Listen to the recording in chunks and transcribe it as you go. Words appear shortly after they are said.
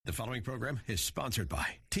The following program is sponsored by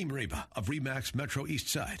Team Reba of RE/MAX Metro East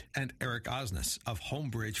Side and Eric Osnes of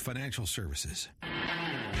Homebridge Financial Services.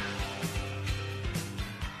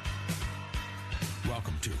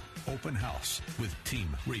 Welcome to Open House with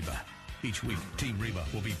Team Reba. Each week, Team Reba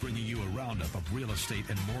will be bringing you a roundup of real estate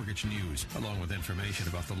and mortgage news, along with information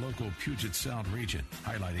about the local Puget Sound region,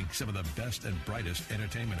 highlighting some of the best and brightest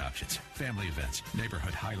entertainment options, family events,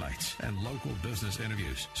 neighborhood highlights, and local business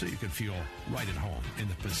interviews, so you can feel right at home in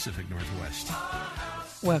the Pacific Northwest.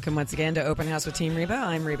 Welcome once again to Open House with Team Reba.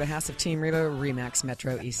 I'm Reba Haas of Team Reba, RE/MAX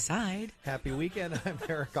Metro East Side. Happy weekend. I'm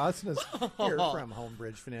Eric Osnes here from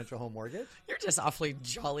Homebridge Financial Home Mortgage. You're just awfully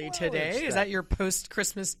jolly today. Is that your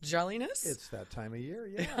post-Christmas jolliness? It's that time of year,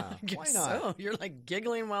 yeah. Why not? So. You're like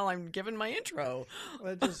giggling while I'm giving my intro.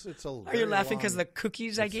 Well, Are you laughing because of the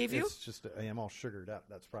cookies I gave you? It's just, I am all sugared up.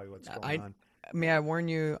 That's probably what's going on. May I warn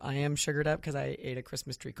you, I am sugared up because I ate a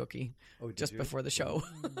Christmas tree cookie just before the show.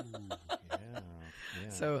 Yeah.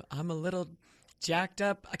 So I'm a little jacked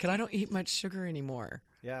up because I don't eat much sugar anymore.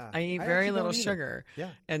 Yeah. I eat very little sugar. Yeah.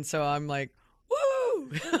 And so I'm like,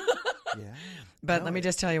 woo! Yeah. But let me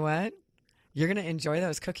just tell you what. You're going to enjoy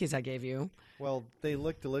those cookies I gave you. Well, they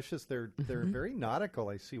look delicious. They're very nautical.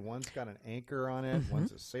 I see one's got an anchor on it.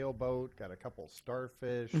 One's a sailboat. Got a couple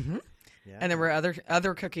starfish. Yeah. And there were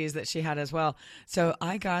other cookies that she had as well. So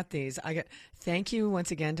I got these. Thank you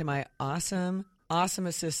once again to my awesome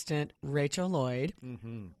assistant, Rachel Lloyd.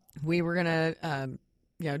 We were going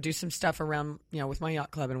to do some stuff around, with my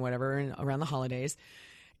yacht club and whatever, and around the holidays.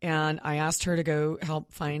 And I asked her to go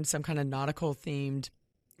help find some kind of nautical themed,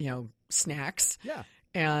 snacks. Yeah.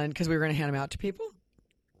 And because we were going to hand them out to people.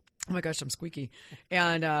 Oh my gosh, I'm squeaky.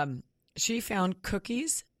 And she found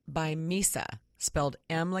Cookies by Misa, spelled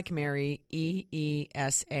M like Mary,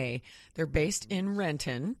 EESA. They're based in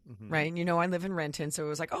Renton, right? And I live in Renton, so it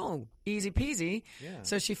was like, oh, easy peasy. Yeah.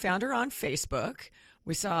 So she found her on Facebook.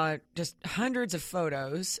 We saw just hundreds of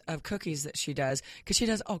photos of cookies that she does, because she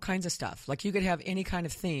does all kinds of stuff. Like you could have any kind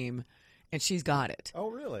of theme, and she's got it. Oh,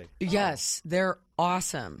 really? Yes, they're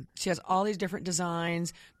awesome. She has all these different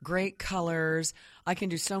designs, great colors. I can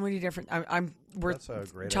do so many different. We're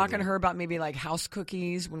talking to her about maybe like house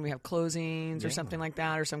cookies when we have closings or something like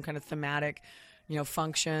that, or some kind of thematic,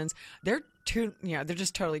 functions. They're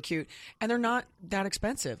just totally cute, and they're not that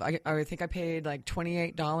expensive. I think I paid like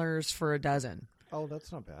 $28 for a dozen. Oh,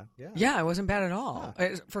 that's not bad. Yeah. Yeah, it wasn't bad at all.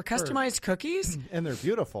 Yeah. For customized cookies. And they're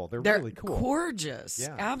beautiful. They're really cool. Gorgeous.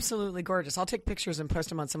 Yeah. Absolutely gorgeous. I'll take pictures and post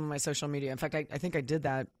them on some of my social media. In fact, I think I did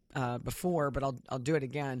that before, but I'll do it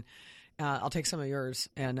again. I'll take some of yours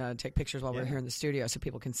and take pictures while we're here in the studio so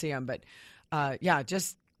people can see them. But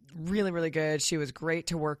just really, really good. She was great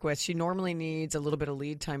to work with. She normally needs a little bit of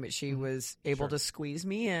lead time, but she was able to squeeze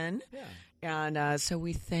me in. Yeah. And so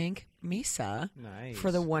we thank Misa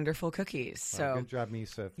for the wonderful cookies. Well, good job,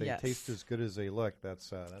 Misa. If they taste as good as they look,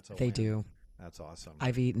 that's a They win. do. That's awesome.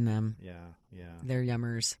 I've eaten them. Yeah. They're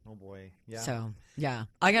yummers. Oh, boy. Yeah. So,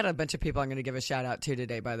 I got a bunch of people I'm going to give a shout out to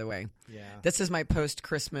today, by the way. Yeah. This is my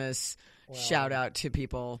post-Christmas shout out to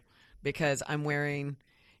people, because I'm wearing...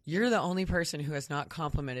 You're the only person who has not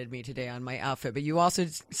complimented me today on my outfit, but you also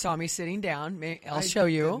saw me sitting down. I'll show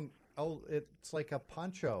you. Oh, it's like a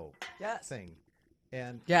poncho thing.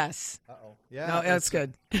 And yes. Uh-oh. Yeah. No, it's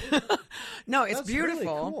good. No, it's beautiful. Really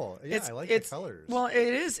cool. Yeah, I like the colors. Well, it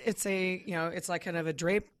is. It's it's like kind of a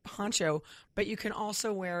drape poncho, but you can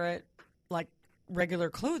also wear it like regular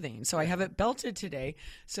clothing. So I have it belted today.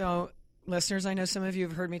 So listeners, I know some of you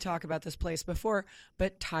have heard me talk about this place before,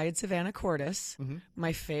 but Tide Savannah Cordis,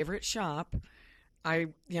 my favorite shop.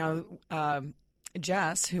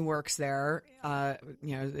 Jess, who works there,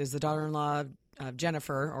 is the daughter-in-law of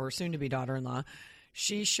Jennifer, or soon-to-be daughter-in-law.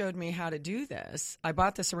 She showed me how to do this. I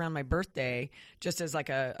bought this around my birthday just as like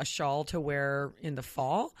a shawl to wear in the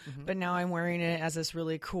fall, but now I'm wearing it as this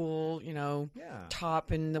really cool,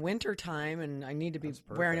 top in the winter time, and I need to be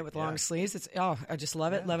wearing it with long sleeves. I just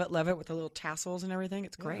love it, love it with the little tassels and everything.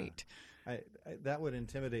 It's great. That would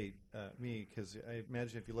intimidate me, because I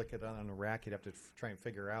imagine if you look at it on a rack, you'd have to try and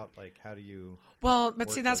figure out, like, how do you... Well,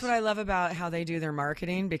 but see, that's what I love about how they do their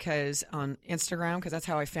marketing, because on Instagram, because that's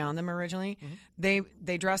how I found them originally, they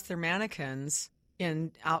dress their mannequins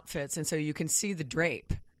in outfits, and so you can see the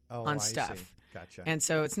drape on stuff. See. Gotcha. And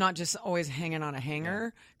so it's not just always hanging on a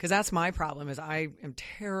hanger, because that's my problem, is I am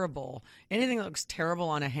terrible. Anything that looks terrible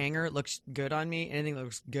on a hanger looks good on me. Anything that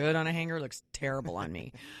looks good on a hanger looks terrible on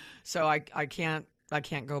me. So I can't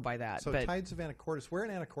go by that. So Tide Savannah Cordis, where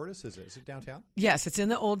in Anacortes is it? Is it downtown? Yes, it's in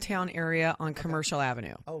the Old Town area on Commercial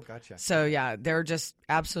Avenue. Oh, gotcha. So they're just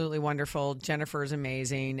absolutely wonderful. Jennifer's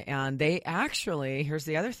amazing. And they actually, here's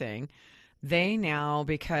the other thing, they now,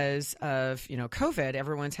 because of, COVID,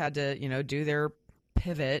 everyone's had to, do their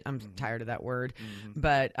pivot. I'm tired of that word,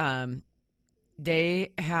 but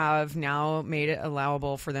they have now made it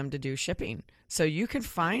allowable for them to do shipping. So you can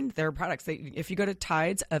find their products. If you go to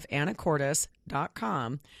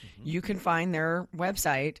tidesofanacortes.com, you can find their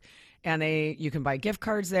website, and you can buy gift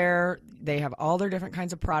cards there. They have all their different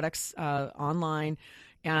kinds of products online,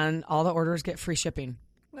 and all the orders get free shipping.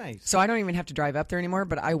 Nice. So I don't even have to drive up there anymore,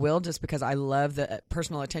 but I will, just because I love the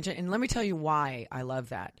personal attention. And let me tell you why I love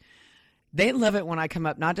that. They love it when I come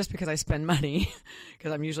up, not just because I spend money,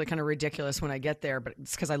 because I'm usually kind of ridiculous when I get there, but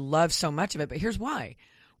it's because I love so much of it. But here's why.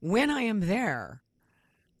 When I am there,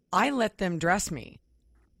 I let them dress me,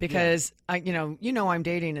 because I'm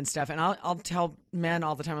dating and stuff. And I'll tell men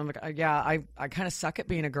all the time, I'm like, I kind of suck at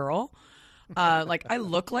being a girl. Like, I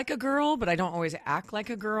look like a girl, but I don't always act like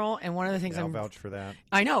a girl. And one of the things I'll vouch for that.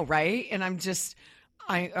 I know, right? And I'm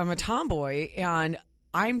a tomboy, and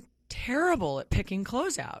I'm terrible at picking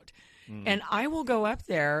clothes out. And I will go up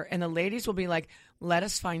there, and the ladies will be like, let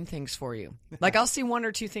us find things for you. Like, I'll see one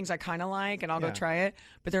or two things I kind of like, and I'll go try it.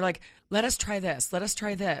 But they're like, let us try this. Let us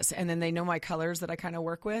try this. And then they know my colors that I kind of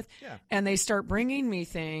work with. Yeah. And they start bringing me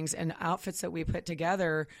things and outfits that we put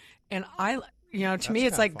together. And to me,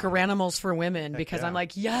 it's like Garanimals for women, because I'm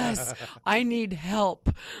like, yes, I need help.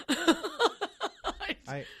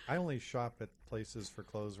 I only shop at places for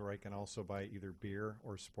clothes where I can also buy either beer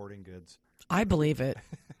or sporting goods. I believe it.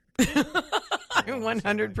 I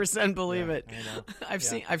 100% believe it. I know. I've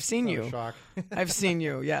seen you. Shock. I've seen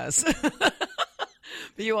you. Yes. But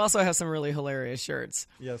you also have some really hilarious shirts.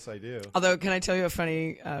 Yes, I do. Although, can I tell you a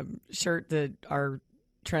funny shirt that our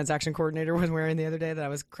transaction coordinator was wearing the other day that I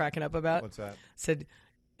was cracking up about? What's that? It said,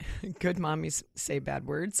 "Good mommies say bad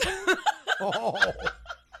words." Oh.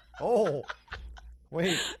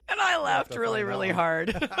 Wait. And I laughed really, really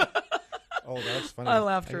hard. Oh, that's funny. I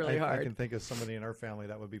laughed really hard. I can think of somebody in our family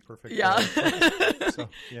that would be perfect. Yeah. So,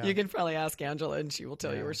 yeah. You can probably ask Angela, and she will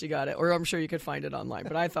tell you where she got it. Or I'm sure you could find it online.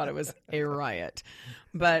 But I thought it was a riot.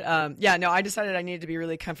 But, I decided I needed to be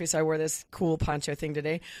really comfy, so I wore this cool poncho thing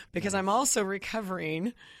today, because I'm also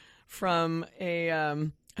recovering from a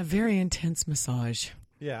very intense massage.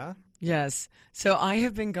 Yeah. Yes. So I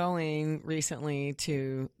have been going recently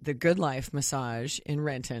to the Good Life Massage in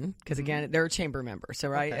Renton, because, again, they're a chamber member.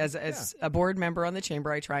 So as a board member on the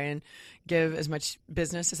chamber, I try and give as much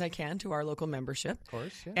business as I can to our local membership. Of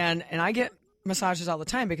course, yeah. And I get massages all the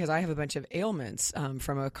time, because I have a bunch of ailments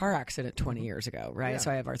from a car accident 20 years ago, right? Yeah. So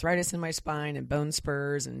I have arthritis in my spine and bone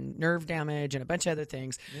spurs and nerve damage and a bunch of other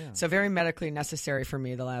things. Yeah. So very medically necessary for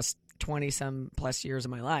me the last 20-some plus years of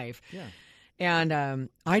my life. Yeah. And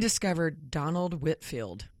I discovered Donald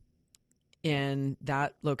Whitfield in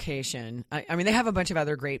that location. I mean, they have a bunch of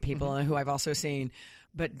other great people who I've also seen,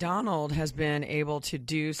 but Donald has been able to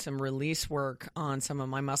do some release work on some of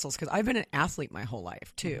my muscles, because I've been an athlete my whole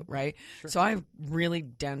life too, right? Sure. So I have really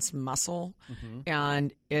dense muscle,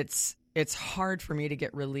 and it's hard for me to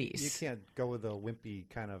get release. You can't go with a wimpy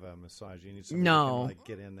kind of a massage. You need something to like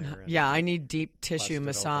get in there. And I need deep tissue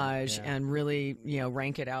massage and really,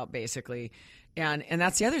 rank it out, basically. And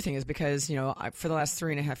that's the other thing, is because, for the last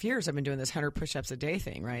 3.5 years, I've been doing this 100 push-ups a day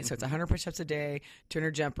thing, right? So it's 100 push-ups a day,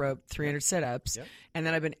 200 jump rope, 300 sit-ups. Yep. And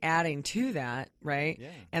then I've been adding to that, right? Yeah.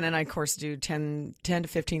 And then I, of course, do 10 to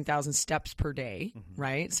 15,000 steps per day,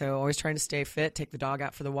 right? So always trying to stay fit, take the dog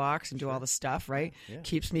out for the walks and do all the stuff, right? Yeah.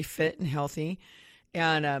 Keeps me fit and healthy.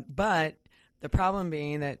 And but the problem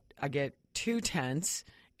being that I get too tense,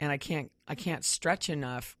 and I can't stretch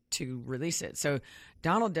enough to release it. So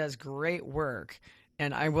Donald does great work.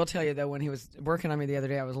 And I will tell you, though, when he was working on me the other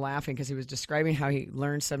day, I was laughing, because he was describing how he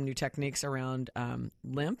learned some new techniques around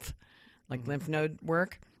lymph node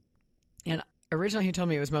work. And originally he told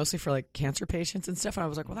me it was mostly for like cancer patients and stuff. And I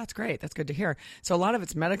was like, well, that's great. That's good to hear. So a lot of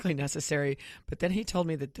it's medically necessary. But then he told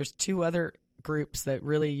me that there's 2 other groups that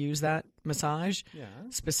really use that massage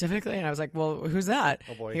specifically. And I was like, well, who's that?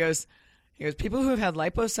 Oh, boy. He goes, people who have had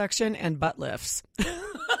liposuction and butt lifts.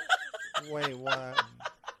 Wait, what?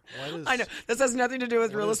 I know this has nothing to do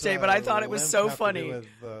with real estate, but I thought it was so funny. With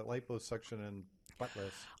liposuction and butt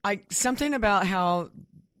lifts. Something about how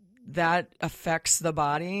that affects the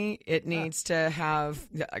body. It needs to have,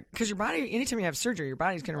 because your body, anytime you have surgery, your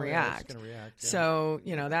body's going to react. It's going to react. Yeah. So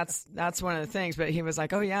that's one of the things. But he was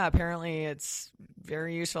like, oh yeah, apparently it's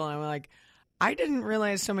very useful. And I'm like, I didn't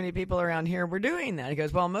realize so many people around here were doing that. He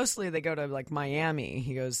goes, well, mostly they go to like Miami.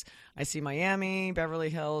 He goes, I see Miami,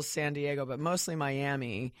 Beverly Hills, San Diego, but mostly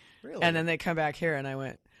Miami. Really? And then they come back here, and I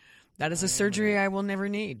went, That is a surgery I will never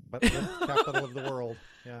need. But the capital of the world.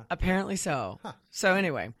 Yeah. Apparently so. So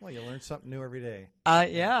anyway. Well, you learn something new every day.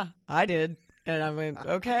 Yeah, I did. And I went,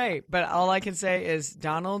 okay. But all I can say is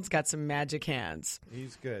Donald's got some magic hands.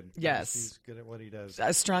 He's good. Yes. He's good at what he does.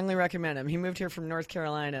 I strongly recommend him. He moved here from North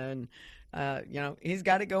Carolina, and, he's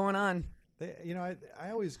got it going on. I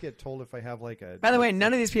always get told if I have like a... By the way,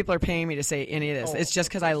 none of these people are paying me to say any of this. Oh, It's just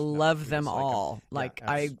because I love them like all.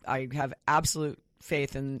 them. I have absolute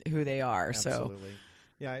faith in who they are. Absolutely. So,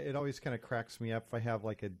 yeah, it always kind of cracks me up if I have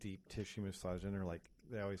like a deep tissue massage, and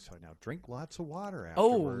they always say, now drink lots of water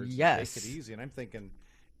afterwards. Yes. Take it easy. And I'm thinking,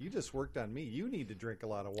 you just worked on me. You need to drink a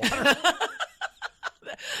lot of water.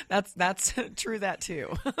 That's true, that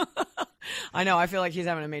too. I know. I feel like he's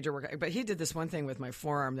having a major workout. But he did this one thing with my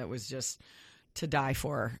forearm that was just to die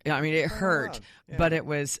for. I mean, it hurt, but it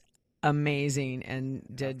was amazing and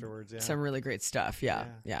did some really great stuff. Yeah.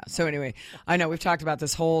 So anyway, I know we've talked about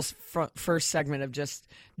this whole first segment of just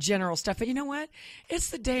general stuff, but you know what? It's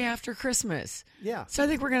the day after Christmas. Yeah. So I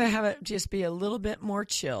think we're going to have it just be a little bit more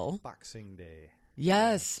chill. Boxing Day.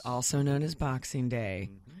 Yes, also known as Boxing Day.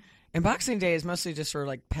 Mm-hmm. And Boxing Day is mostly just sort of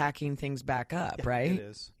like packing things back up, right? It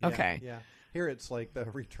is. Yeah, okay. Yeah. Here it's like the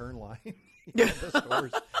return line. The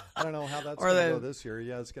stores. I don't know how that's going to go this year.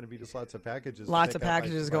 Yeah, it's going to be just lots of packages. Lots of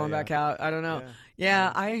packages going back out. I don't know.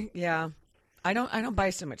 I don't buy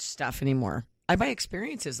so much stuff anymore. I buy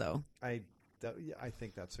experiences though. I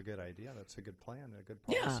think that's a good idea. That's a good plan. A good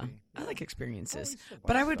policy. Yeah, I like experiences.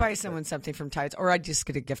 But I would buy someone something from Tides, or I'd just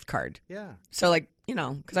get a gift card. Yeah. So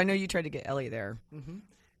because I know you tried to get Ellie there. Mm-hmm.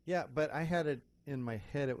 Yeah, but I had it in my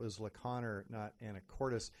head. It was Laconer, not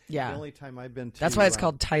Anacortes. Yeah. The only time I've been to... That's why it's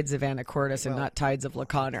called Tides of Anacortes and not Tides of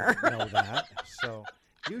Laconer. I know that. So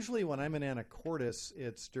usually when I'm in Anacortes,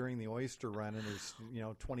 it's during the oyster run, and there's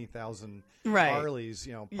 20,000 Harleys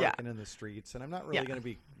parking in the streets, and I'm not really going to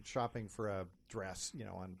be shopping for a dress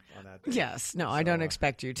on that day. Yes. No, I don't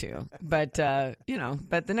expect you to. But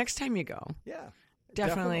but the next time you go. Yeah.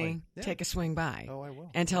 Definitely take a swing by. Oh, I will.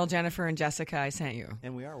 And tell Jennifer and Jessica I sent you.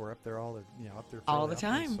 And we are. We're up there all the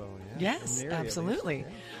time. So, yes, absolutely.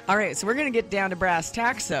 All right, so we're going to get down to brass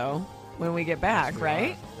tacks, though, when we get back,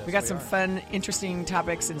 right? We got some fun, interesting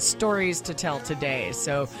topics and stories to tell today.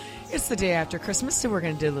 So it's the day after Christmas, so we're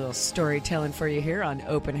going to do a little storytelling for you here on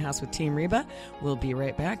Open House with Team Reba. We'll be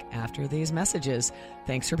right back after these messages.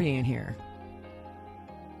 Thanks for being here.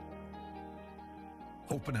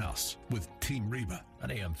 Open House with Team Reba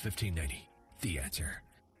on AM 1590. The Answer.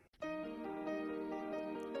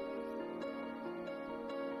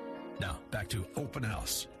 Now, back to Open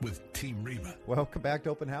House with Team Reba. Welcome back to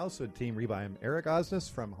Open House with Team Reba. I'm Eric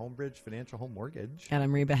Osnes from Homebridge Financial Home Mortgage. And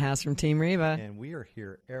I'm Reba Haas from Team Reba. And we are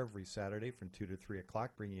here every Saturday from 2 to 3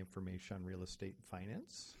 o'clock bringing information on real estate and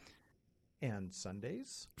finance. And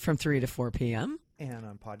Sundays. From 3 to 4 p.m. And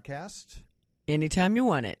on podcast. Anytime you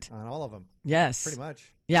want it. On all of them. Yes. Pretty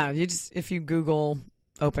much. Yeah, if you Google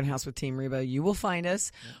Open House with Team Reba, you will find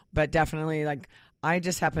us. Yeah. But definitely, I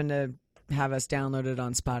just happen to have us downloaded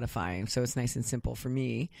on Spotify, so it's nice and simple for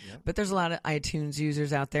me. Yeah. But there's a lot of iTunes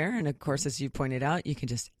users out there, and of course, as you pointed out, you can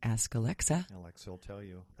just ask Alexa. Alexa will tell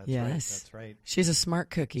you. That's yes. Right. That's right. She's a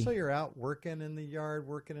smart cookie. So you're out working in the yard,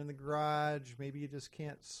 working in the garage. Maybe you just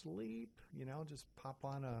can't sleep. Just pop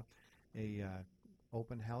on a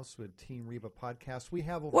Open House with Team Reba podcast. We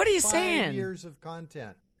have over what are you 5 saying? Years of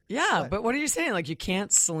content. Yeah, but what are you saying? Like you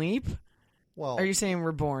can't sleep? Well, are you saying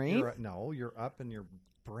we're boring? No, you're up and your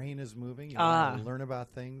brain is moving. You want to learn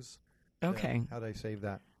about things. Okay. How'd I save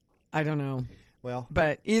that? I don't know. Well,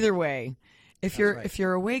 but either way, if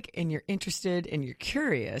you're awake and you're interested and you're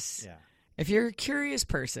curious, if you're a curious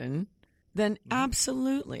person, then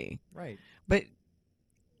absolutely. Right. But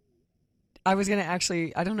I was going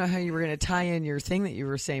to I don't know how you were going to tie in your thing that you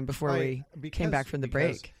were saying before we came back from the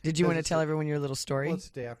break. Did you want to tell everyone your little story? Well, it's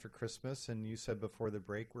the day after Christmas, and you said before the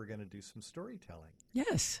break we're going to do some storytelling.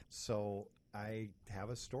 Yes. So I have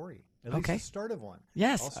a story, at least the start of one.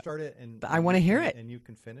 Yes. I'll start it, and I want to hear it. And you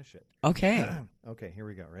can finish it. Okay. Okay, here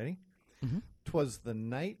we go. Ready? Mm-hmm. 'Twas the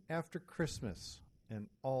night after Christmas, and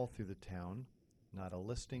all through the town, not a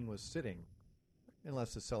listing was sitting,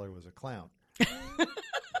 unless the seller was a clown.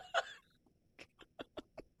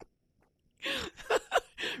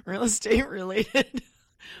 Real estate related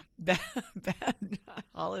bad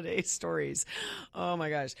holiday stories. Oh my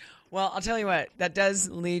gosh. Well, I'll tell you what, that does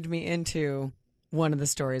lead me into one of the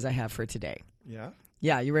stories I have for today. Yeah.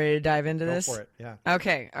 Yeah. You ready to dive into this? Go for it. Yeah.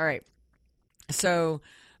 Okay. All right. So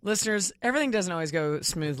listeners, everything doesn't always go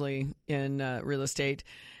smoothly in real estate.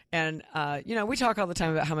 And, we talk all the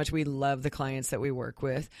time about how much we love the clients that we work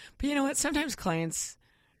with. But you know what? Sometimes clients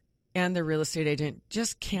and the real estate agent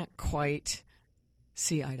just can't quite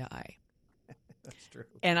see eye to eye. That's true.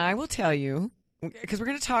 And I will tell you, because we're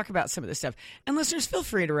going to talk about some of this stuff, and listeners, feel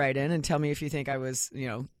free to write in and tell me if you think I was,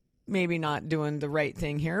 maybe not doing the right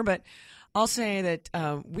thing here, but I'll say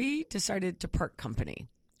that we decided to part company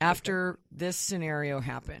after this scenario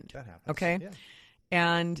happened. That happens. Okay? Yeah.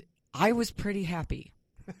 And I was pretty happy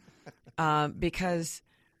because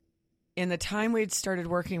in the time we'd started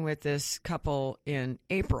working with this couple in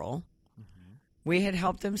April, we had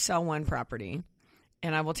helped them sell one property.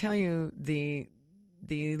 And I will tell you, the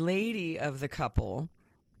lady of the couple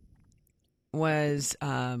was,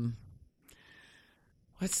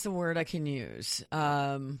 what's the word I can use?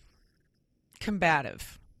 Combative.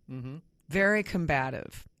 Mm-hmm. Very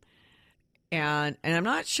combative. And I'm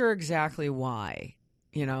not sure exactly why.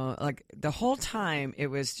 Like the whole time it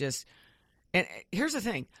was just, and here's the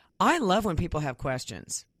thing. I love when people have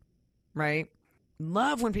questions, right?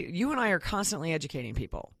 Love when people, you and I are constantly educating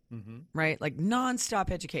people, right? Like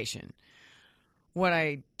nonstop education. What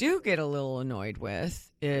I do get a little annoyed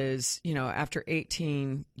with is, after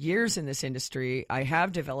 18 years in this industry, I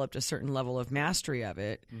have developed a certain level of mastery of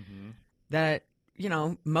it that,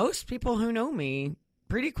 most people who know me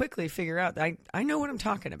pretty quickly figure out that I know what I'm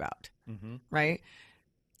talking about, right?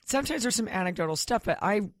 Sometimes there's some anecdotal stuff, but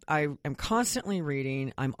I am constantly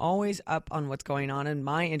reading. I'm always up on what's going on in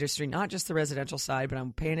my industry, not just the residential side, but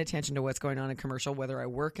I'm paying attention to what's going on in commercial, whether I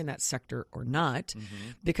work in that sector or not,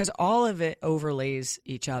 because all of it overlays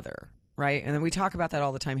each other, right? And then we talk about that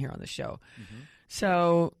all the time here on the show.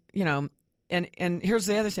 So, and here's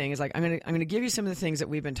the other thing is like, I'm going to give you some of the things that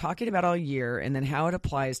we've been talking about all year and then how it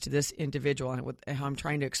applies to this individual and how I'm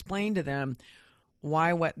trying to explain to them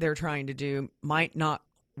why what they're trying to do might not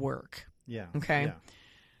work. Yeah. Okay. Yeah.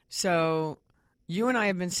 So you and I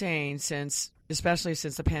have been saying especially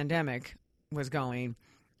since the pandemic was going,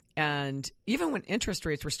 and even when interest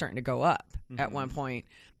rates were starting to go up at one point,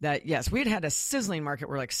 that yes, we'd had a sizzling market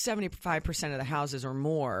where like 75% of the houses or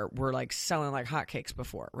more were like selling like hotcakes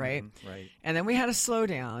before, right? Right. And then we had a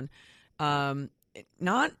slowdown,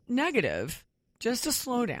 not negative, just a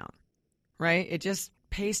slowdown, right? It just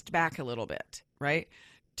paced back a little bit, right?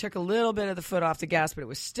 Took a little bit of the foot off the gas, but it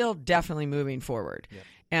was still definitely moving forward. Yep.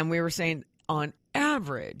 And we were saying on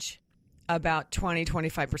average, about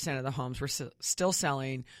 20-25% of the homes were still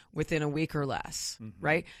selling within a week or less,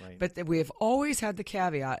 right? But we have always had the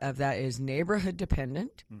caveat of that is neighborhood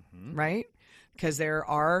dependent, right? Because there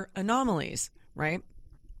are anomalies, right?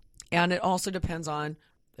 And it also depends on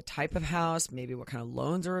the type of house, maybe what kind of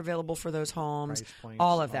loans are available for those homes,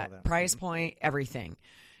 all of that. Price point, everything.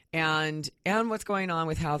 And what's going on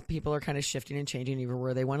with how people are kind of shifting and changing even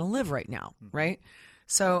where they want to live right now, right?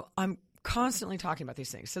 So I'm constantly talking about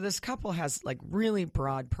these things. So this couple has like really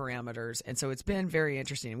broad parameters, and so it's been very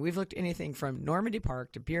interesting. We've looked anything from Normandy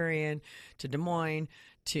Park to Burien to Des Moines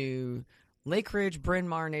to Lake Ridge, Bryn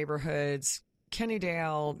Mawr neighborhoods,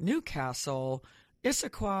 Kennydale, Newcastle,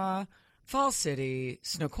 Issaquah, Fall City,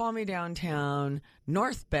 Snoqualmie downtown,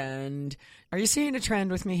 North Bend. Are you seeing a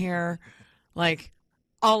trend with me here? Like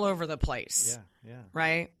all over the place. Yeah.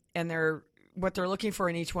 Right? And what they're looking for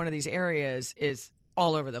in each one of these areas is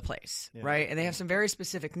all over the place, right? And they have some very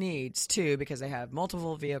specific needs too, because they have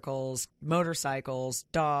multiple vehicles, motorcycles,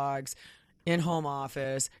 dogs, in-home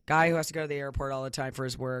office, guy who has to go to the airport all the time for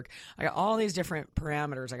his work. I got all these different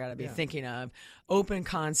parameters I got to be thinking of. Open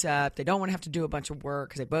concept. They don't want to have to do a bunch of work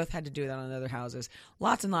because they both had to do that on other houses.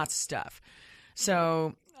 Lots and lots of stuff.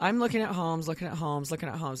 So I'm looking at homes.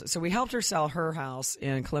 So we helped her sell her house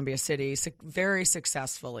in Columbia City very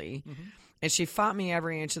successfully. And she fought me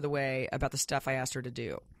every inch of the way about the stuff I asked her to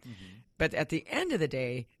do. But at the end of the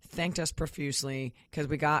day, thanked us profusely because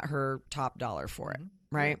we got her top dollar for it,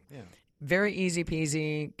 right? Yeah. Very easy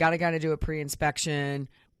peasy. Got a guy to do a pre-inspection.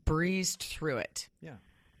 Breezed through it. Yeah.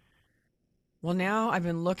 Well, now I've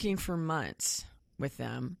been looking for months with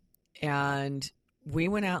them. And we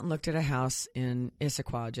went out and looked at a house in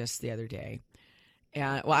Issaquah just the other day.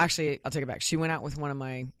 And well, actually, I'll take it back. She went out with one of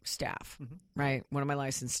my staff, right? One of my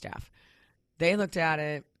licensed staff. They looked at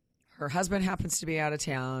it. Her husband happens to be out of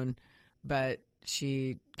town, but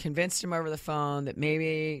she convinced him over the phone that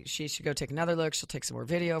maybe she should go take another look. She'll take some more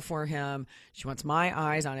video for him. She wants my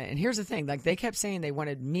eyes on it. And here's the thing. Like, they kept saying they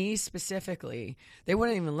wanted me specifically. They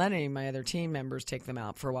wouldn't even let any of my other team members take them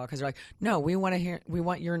out for a while because they're like, no, we want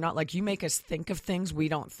you're not, like, you make us think of things we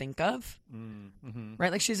don't think of.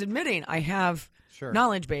 Right? Like, she's admitting I have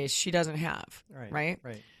knowledge base she doesn't have. Right?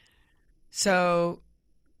 So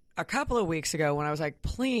a couple of weeks ago when I was like,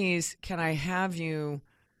 please, can I have you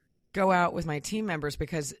go out with my team members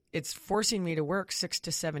because it's forcing me to work 6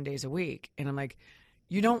 to 7 days a week. And I'm like,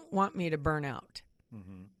 you don't want me to burn out,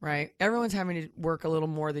 right? Everyone's having to work a little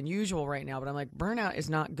more than usual right now, but I'm like, burnout is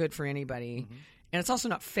not good for anybody. And it's also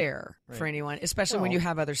not fair for anyone, especially when you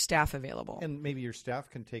have other staff available. And maybe your staff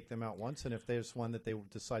can take them out once, and if there's one that they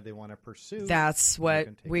decide they want to pursue, that's what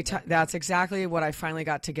that's exactly what I finally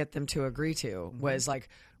got to get them to agree to. Was like,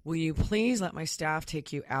 will you please let my staff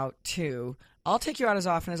take you out too? I'll take you out as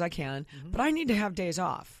often as I can, but I need to have days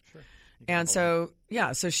off. Sure. And so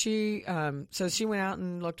she went out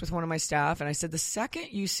and looked with one of my staff, and I said, the second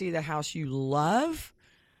you see the house you love,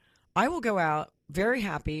 I will go out very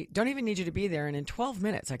happy. Don't even need you to be there, and in 12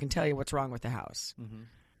 minutes I can tell you what's wrong with the house,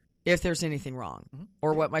 if there's anything wrong,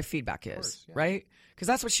 or what my feedback is, right? Because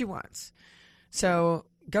that's what she wants. So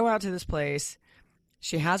go out to this place.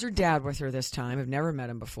 She has her dad with her this time. I've never met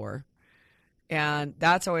him before, and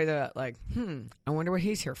that's always I wonder what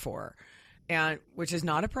he's here for, and which is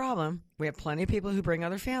not a problem. We have plenty of people who bring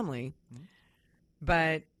other family,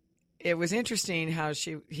 but it was interesting how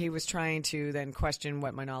he was trying to then question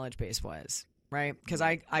what my knowledge base was. Right? Because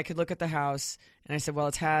I could look at the house, and I said, well,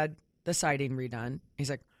 it's had the siding redone. He's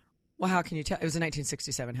like, well, how can you tell? It was a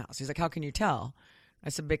 1967 house. He's like, how can you tell?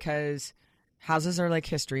 I said, because houses are like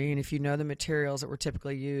history, and if you know the materials that were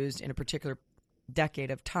typically used in a particular decade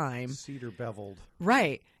of time. Cedar beveled.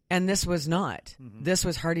 Right. And this was not. This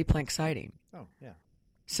was hardy plank siding. Oh, yeah.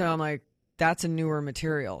 So I'm like, that's a newer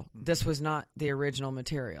material. This was not the original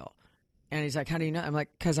material. And he's like, how do you know? I'm like,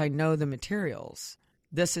 because I know the materials.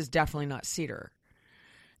 This is definitely not cedar.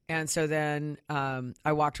 And so then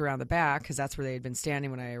I walked around the back because that's where they had been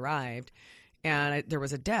standing when I arrived. And there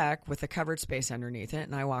was a deck with a covered space underneath it.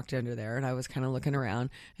 And I walked under there and I was kind of looking around.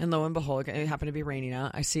 And lo and behold, it happened to be raining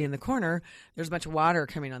out. I see in the corner, there's a bunch of water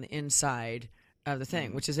coming on the inside of the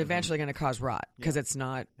thing, which is eventually going to cause rot because it's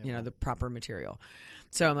not, the proper material.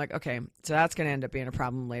 So I'm like, okay, so that's going to end up being a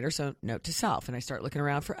problem later. So note to self. And I start looking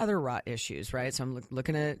around for other rot issues, right? So I'm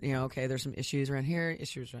looking at, okay, there's some issues around here,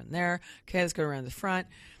 issues around there. Okay, let's go around the front.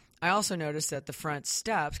 I also noticed that the front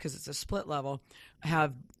steps, because it's a split level,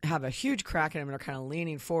 have a huge crack in them and are kind of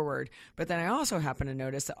leaning forward. But then I also happen to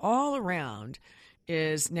notice that all around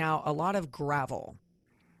is now a lot of gravel.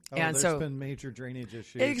 Oh, and there's been major drainage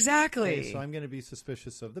issues. Exactly. Okay, so I'm going to be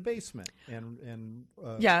suspicious of the basement and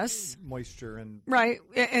yes, moisture and right.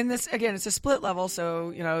 And this again, it's a split level,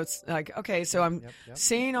 so it's like okay, so I'm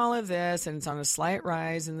seeing all of this, and it's on a slight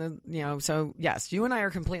rise, and so yes, you and I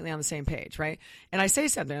are completely on the same page, right? And I say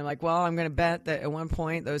something, I'm like, well, I'm going to bet that at one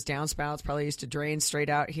point those downspouts probably used to drain straight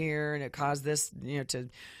out here, and it caused this, to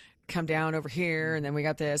come down over here, and then we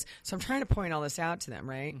got this. So I'm trying to point all this out to them,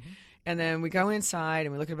 right? And then we go inside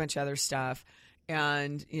and we look at a bunch of other stuff.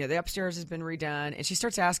 And, the upstairs has been redone. And she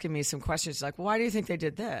starts asking me some questions. She's like, well, why do you think they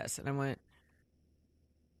did this? And I went,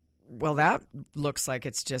 well, that looks like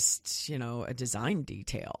it's just, a design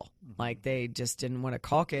detail. Like they just didn't want to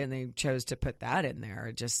caulk it and they chose to put that in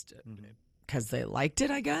there just because they liked it,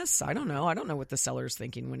 I guess. I don't know. I don't know what the seller's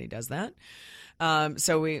thinking when he does that. But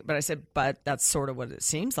I said, but that's sort of what it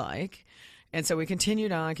seems like. And so we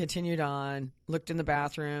continued on, looked in the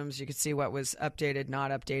bathrooms. You could see what was updated,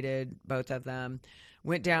 not updated, both of them.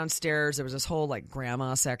 Went downstairs. There was this whole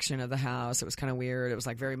grandma section of the house. It was kind of weird. It was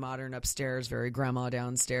very modern upstairs, very grandma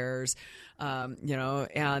downstairs, and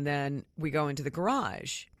then we go into the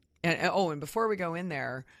garage. And before we go in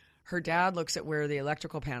there, her dad looks at where the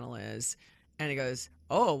electrical panel is and he goes,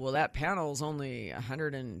 oh, well, that panel's only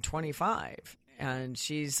 125. And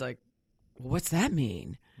she's like, well, what's that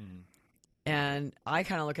mean? And I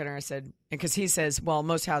kind of look at her and I said, because he says, well,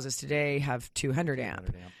 most houses today have 200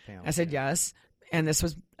 amp panels. I said, yes. And this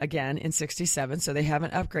was, again, in 67, so they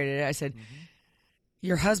haven't upgraded it. I said,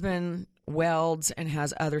 your husband welds and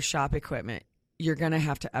has other shop equipment. You're going to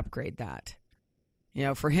have to upgrade that.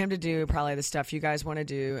 For him to do probably the stuff you guys want to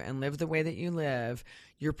do and live the way that you live,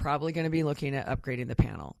 you're probably going to be looking at upgrading the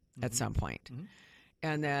panel at some point.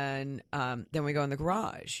 And then we go in the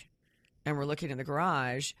garage, and we're looking in the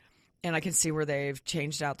garage, and I can see where they've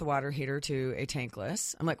changed out the water heater to a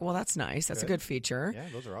tankless. I'm like, well, that's nice. That's a good feature. Yeah,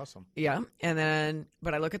 those are awesome. Yeah. And then,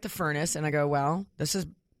 but I look at the furnace and I go, well, this is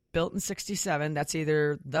built in 67. That's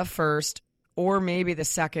either the first or maybe the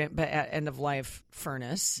second, but at end of life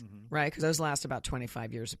furnace, right? Because those last about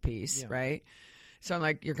 25 years apiece, right? So I'm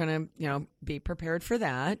like, you're going to, be prepared for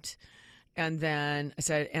that. And then I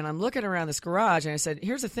said, and I'm looking around this garage, and I said,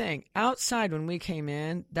 here's the thing. Outside when we came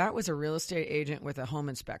in, that was a real estate agent with a home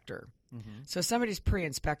inspector. So somebody's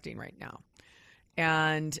pre-inspecting right now.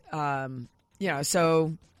 And,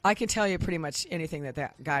 so I can tell you pretty much anything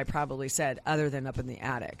that guy probably said other than up in the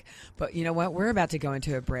attic. But you know what? We're about to go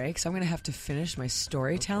into a break, so I'm going to have to finish my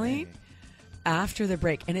storytelling after the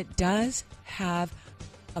break. And it does have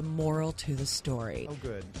a moral to the story. Oh,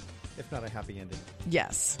 good. If not a happy ending.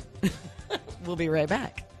 Yes. We'll be right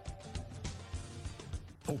back.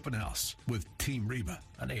 Open House with Team Reba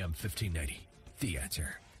on AM 1590. The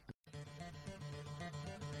Answer.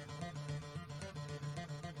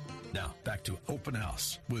 Now, back to Open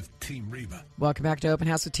House with Team Reba. Welcome back to Open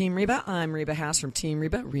House with Team Reba. I'm Reba House from Team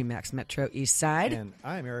Reba, RE/MAX Metro East Side. And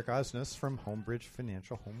I'm Eric Osnes from Homebridge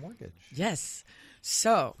Financial Home Mortgage. Yes.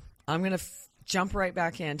 So, I'm going to jump right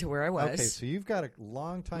back into where I was. Okay, so you've got a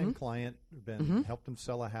long-time client, helped them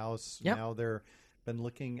sell a house. Yep. Now they're been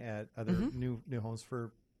looking at other new homes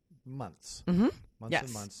for months. Months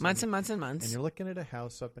and months. And you're looking at a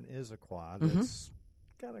house up in Issaquah that's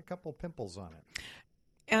got a couple pimples on it.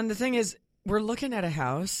 And the thing is, we're looking at a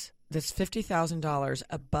house that's $50,000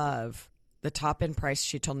 above the top end price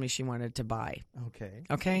she told me she wanted to buy.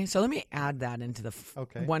 Okay. So let me add that into the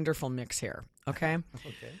wonderful mix here. Okay.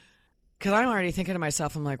 Because I'm already thinking to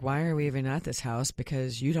myself, I'm like, why are we even at this house?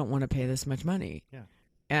 Because you don't want to pay this much money. Yeah.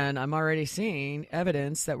 And I'm already seeing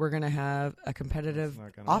evidence that we're going to have a competitive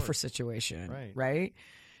offer situation. Right.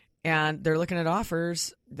 And they're looking at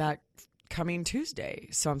offers that coming Tuesday.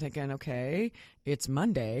 So I'm thinking, okay, it's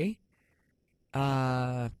Monday.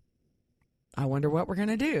 I wonder what we're going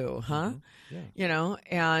to do, huh? Yeah. You know,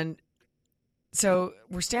 and so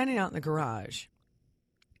we're standing out in the garage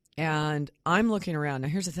and I'm looking around. Now,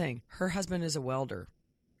 here's the thing. Her husband is a welder.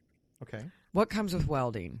 Okay. What comes with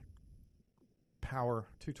welding? Power,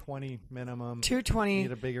 220 minimum. 220.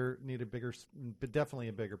 Need a bigger, but definitely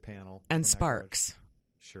a bigger panel. And sparks.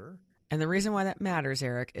 Sure. And the reason why that matters,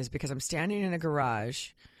 Eric, is because I'm standing in a garage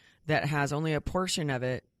that has only a portion of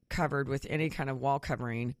it covered with any kind of wall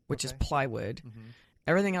covering, which is plywood.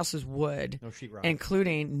 Everything else is wood. No sheetrock.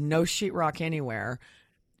 Including no sheetrock anywhere,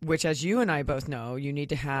 which, as you and I both know, you need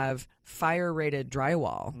to have fire-rated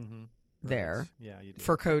drywall there you do.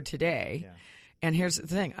 for code today. Yeah. And here's the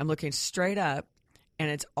thing. I'm looking straight up, and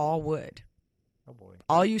it's all wood. Oh, boy.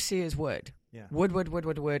 All you see is wood. Yeah. Wood,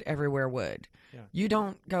 everywhere wood. Yeah. You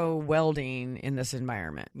don't go welding in this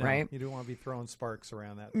environment, right? You don't want to be throwing sparks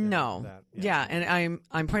around that. No. And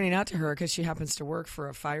I'm pointing out to her because she happens to work for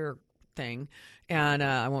a fire thing, and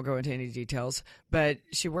I won't go into any details, but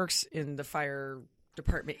she works in the fire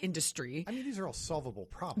department industry. I mean, these are all solvable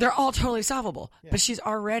problems. They're all totally solvable, but she's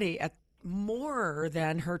already at more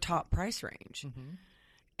than her top price range.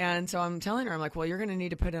 And so I'm telling her, I'm like, well, you're going to need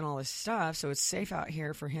to put in all this stuff so it's safe out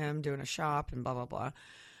here for him doing a shop and blah, blah, blah.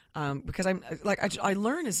 Because I'm like, I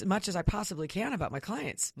learn as much as I possibly can about my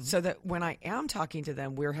clients so that when I am talking to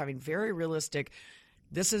them, we're having very realistic,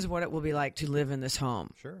 this is what it will be like to live in this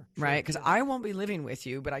home. Sure. Right? Because I won't be living with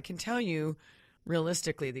you, but I can tell you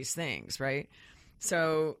realistically these things, right?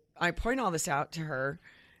 So I point all this out to her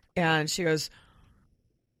and she goes,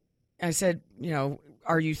 I said, you know,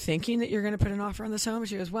 are you thinking that you're going to put an offer on this home?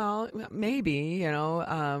 She goes, well, maybe, you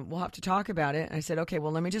know, we'll have to talk about it. And I said, okay,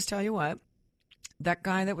 well, let me just tell you what. That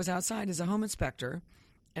guy that was outside is a home inspector,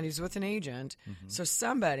 and he's with an agent. So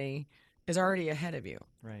somebody is already ahead of you.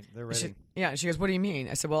 Right. They're ready. She goes, what do you mean?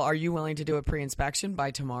 I said, well, are you willing to do a pre-inspection by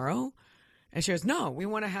tomorrow? And she goes, no, we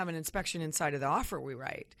want to have an inspection inside of the offer we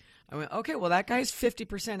write. I went, okay, well, that guy's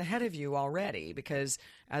 50% ahead of you already because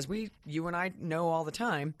as you and I know all the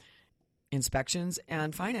time, inspections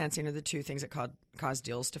and financing are the two things that cause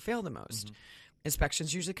deals to fail the most.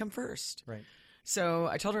 Inspections usually come first. Right. So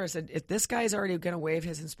I told her, I said, if this guy's already going to waive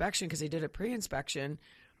his inspection because he did a pre-inspection,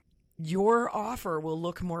 your offer will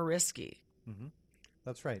look more risky.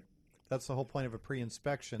 That's right. That's the whole point of a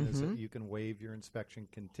pre-inspection is that you can waive your inspection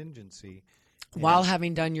contingency. While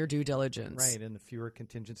having done your due diligence. Right. And the fewer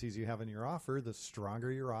contingencies you have in your offer, the stronger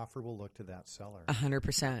your offer will look to that seller.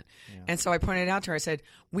 100%. And so I pointed out to her, I said,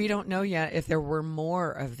 we don't know yet if there were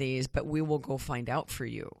more of these, but we will go find out for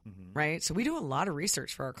you. Right. So we do a lot of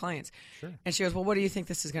research for our clients. Sure. And she goes, well, what do you think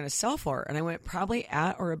this is going to sell for? And I went, probably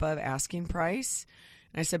at or above asking price.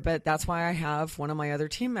 And I said, but that's why I have one of my other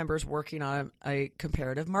team members working on a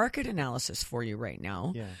comparative market analysis for you right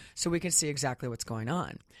now. So we can see exactly what's going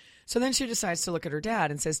on. So then she decides to look at her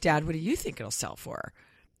dad and says, Dad, what do you think it'll sell for?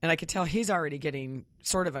 And I could tell he's already getting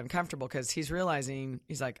sort of uncomfortable because he's realizing,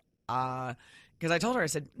 he's like, because I told her, I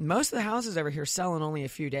said, most of the houses over here sell in only a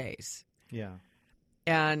few days. Yeah.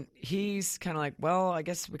 And he's kind of like, well, I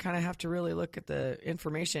guess we kind of have to really look at the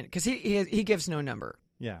information because he gives no number.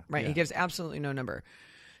 Yeah. Right. Yeah. He gives absolutely no number.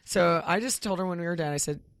 So I just told her when we were done, I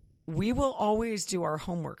said, we will always do our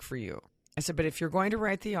homework for you. I said, but if you're going to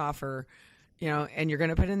write the offer, you know, and you're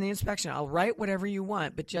going to put in the inspection, I'll write whatever you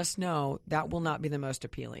want, but just know that will not be the most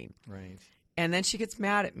appealing. Right. And then she gets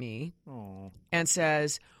mad at me Oh. and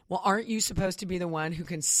says, well, aren't you supposed to be the one who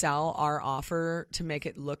can sell our offer to make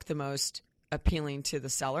it look the most appealing to the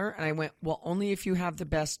seller? And I went, well, only if you have the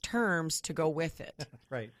best terms to go with it.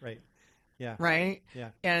 Right. Yeah. Right? Yeah.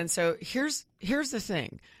 And so here's the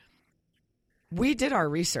thing. We did our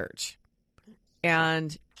research.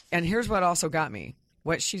 And here's what also got me.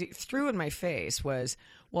 What she threw in my face was,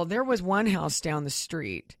 well, there was one house down the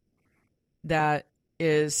street that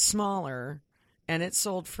is smaller, and it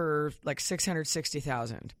sold for like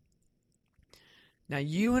 $660,000. Now,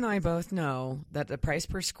 you and I both know that the price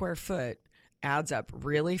per square foot adds up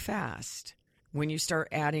really fast when you start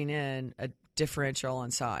adding in a differential on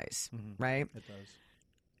size, right? It does.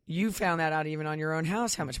 You found that out even on your own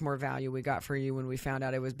house, how much more value we got for you when we found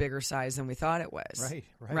out it was bigger size than we thought it was.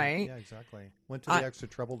 Right? Yeah, exactly. Went to the extra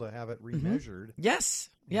trouble to have it remeasured. Yes.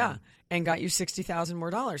 Yeah. And got you $60,000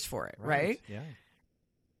 more for it, right? Yeah.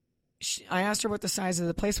 I asked her what the size of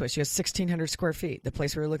the place was. She has 1,600 square feet. The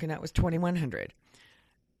place we were looking at was 2,100.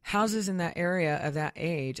 Houses in that area of that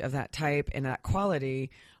age, of that type, and that quality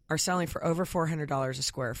are selling for over $400 a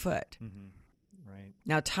square foot. Right.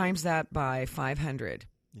 Now, times that by 500.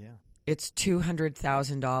 Yeah. It's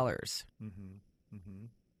 $200,000.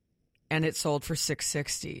 And it sold for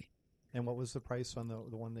 $660. And what was the price on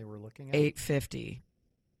the one they were looking at? $850.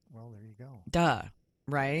 Well, there you go. Duh.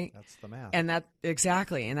 Right? That's the math. And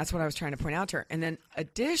exactly. And that's what I was trying to point out to her. And then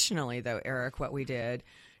additionally, though, Eric, what we did,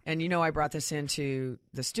 and I brought this into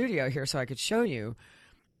the studio here so I could show you,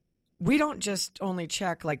 we don't just only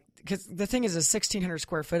check, because the thing is, a 1,600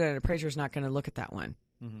 square foot, an appraiser is not going to look at that one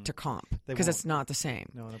to comp because it's not the same.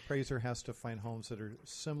 No, an appraiser has to find homes that are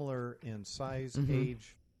similar in size,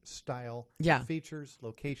 age, style, features,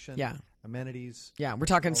 location, amenities. Yeah, we're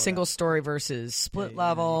talking single story versus split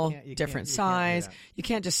level, different size. You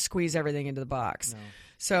can't just squeeze everything into the box. No.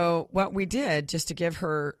 So what we did, just to give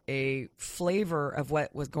her a flavor of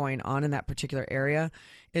what was going on in that particular area,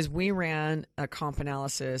 is we ran a comp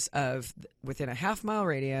analysis of within a half-mile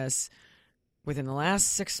radius, within the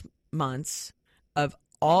last 6 months, of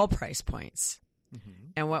all price points.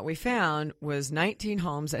 And what we found was 19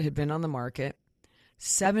 homes that had been on the market.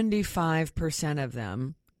 75% of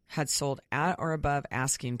them had sold at or above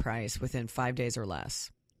asking price within 5 days or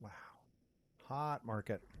less. Wow. Hot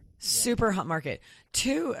market. Super hot market.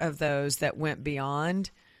 2 of those that went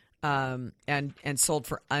beyond and sold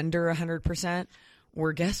for under 100%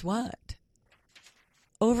 were, guess what?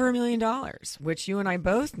 Over $1 million, which you and I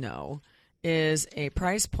both know is a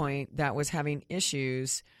price point that was having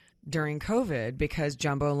issues during COVID because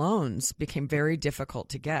jumbo loans became very difficult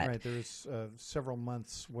to get. Right. There was several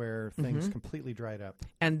months where things completely dried up.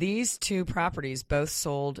 And these 2 properties both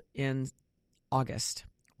sold in August.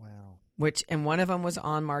 Wow. And one of them was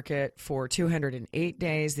on market for 208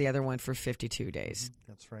 days, the other one for 52 days.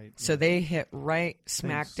 That's right. So they hit right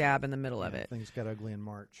smack dab in the middle of it. Things got ugly in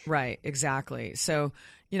March. Right, exactly. So,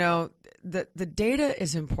 the data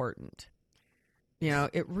is important.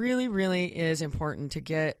 It really, really is important to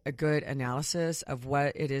get a good analysis of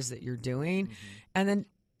what it is that you're doing and then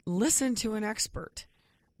listen to an expert.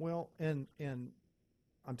 Well, and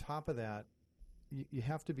on top of that, you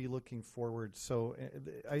have to be looking forward. So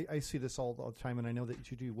I see this all the time, and I know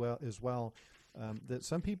that you do well as well, that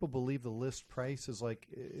some people believe the list price is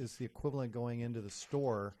the equivalent going into the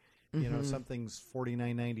store. Something's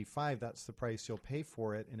 $49.95. That's the price you'll pay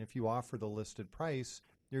for it. And if you offer the listed price,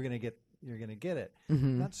 you're going to get it.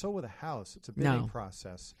 Not so with a house. It's a bidding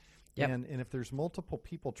process. Yep. And if there's multiple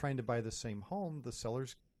people trying to buy the same home, the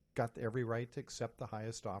seller's got every right to accept the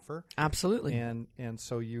highest offer. Absolutely. And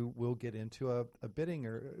so you will get into a bidding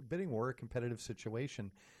war, a competitive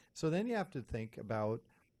situation. So then you have to think about,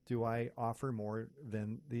 do I offer more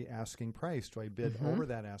than the asking price? Do I bid over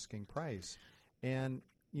that asking price? And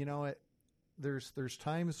there's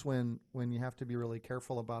times when you have to be really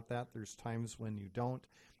careful about that. There's times when you don't.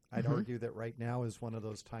 I'd argue that right now is one of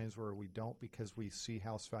those times where we don't, because we see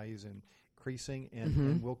house values increasing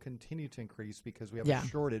and will continue to increase because we have a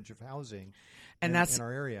shortage of housing in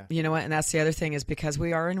our area. You know what? And that's the other thing, is because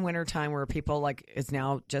we are in wintertime where people, it's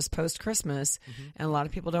now just post-Christmas, and a lot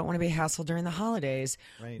of people don't want to be hassled during the holidays.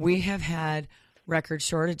 Right. We have had record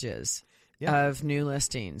shortages of new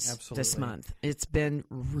listings this month. It's been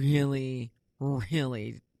really,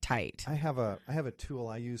 really tight. I have a tool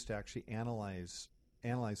I use to actually analyze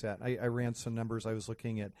that. I ran some numbers. I was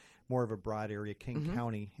looking at more of a broad area, King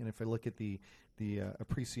County, and if I look at the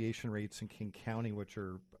appreciation rates in King County, which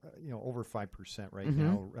are over 5% right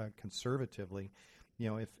now, conservatively,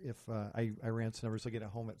 if I ran some numbers, looking at a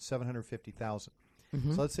home at $750,000.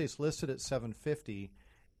 So let's say it's listed at $750,000,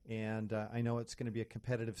 and I know it's going to be a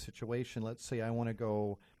competitive situation. Let's say I want to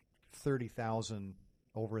go $30,000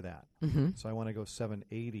 over that. Mm-hmm. So I want to go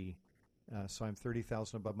 780. So I'm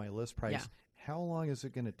 30,000 above my list price. Yeah. How long is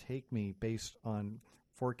it going to take me based on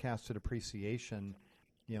forecasted appreciation,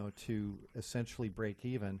 to essentially break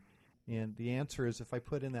even? And the answer is, if I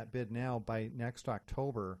put in that bid now, by next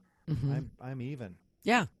October, I'm even.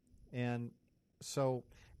 Yeah. And so,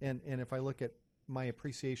 and if I look at my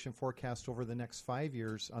appreciation forecast over the next 5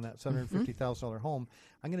 years on that $750,000 home,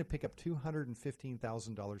 I'm going to pick up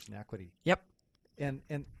 $215,000 in equity. Yep.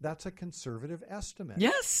 And that's a conservative estimate.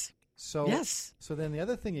 Yes. So yes. So then the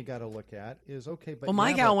other thing you got to look at is, okay, but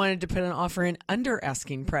my gal wanted to put an offer in under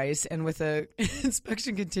asking price and with a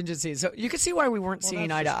inspection contingency. So you could see why we weren't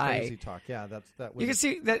seeing eye to eye. Crazy talk. Yeah, that. You can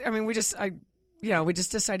see that. I mean, we just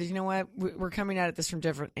decided, you know what, we're coming at this from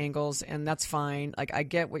different angles, and that's fine. Like, I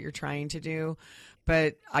get what you're trying to do,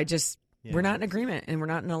 but we're not in agreement and we're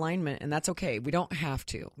not in alignment, and that's okay. We don't have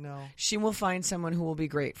to. No. She will find someone who will be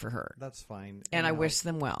great for her. That's fine. And I wish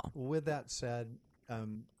them well. With that said,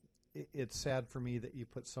 it's sad for me that you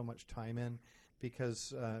put so much time in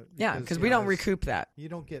because we don't recoup that. You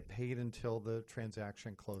don't get paid until the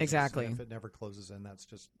transaction closes. Exactly. And if it never closes, then that's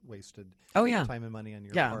just wasted time and money on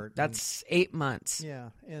your part. Yeah, that's 8 months.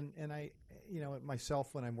 Yeah, and I,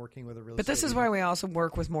 myself, when I'm working with a real estate But this is why we also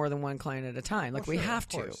work with more than one client at a time. Like, we have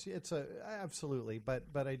to. It's absolutely, but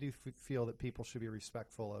I do feel that people should be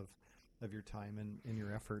respectful of your time and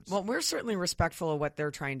your efforts. Well, we're certainly respectful of what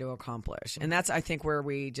they're trying to accomplish. And that's, I think, where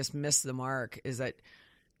we just missed the mark, is that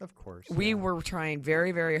of course we were trying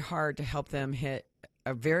very, very hard to help them hit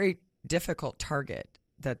a very difficult target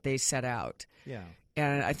that they set out. Yeah.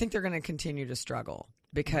 And I think they're going to continue to struggle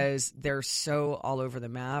because they're so all over the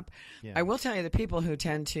map. Yeah. I will tell you, the people who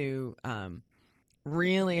tend to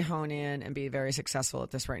really hone in and be very successful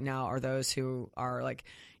at this right now are those who are like,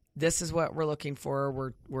 this is what we're looking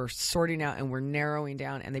for. We're sorting out and we're narrowing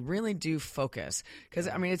down, and they really do focus. Because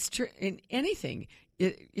I mean, it's true in anything.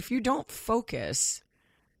 If you don't focus,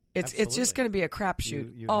 it's just going to be a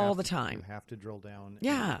crapshoot all the time. You have to drill down.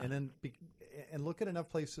 Yeah, and then look at enough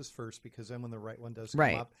places first, because then when the right one does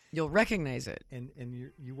come up, you'll recognize it,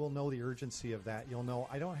 and you will know the urgency of that. You'll know,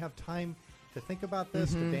 I don't have time to think about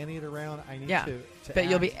this, to bandy it around. I need to but act.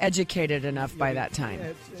 You'll be educated enough by that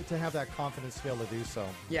time to have that confidence to be able to do so.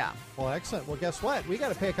 Yeah. Well, excellent. Well, guess what? We got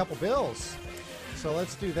to pay a couple bills. So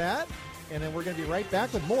let's do that, and then we're going to be right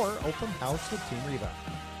back with more Open House with Team Reba.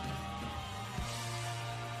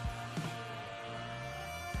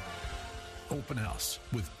 Open House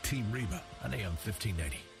with Team Reba on AM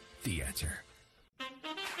 1580. The Answer.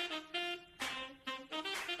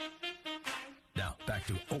 Now, back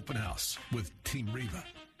to Open House with Team Reba.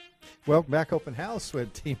 Welcome back, Open House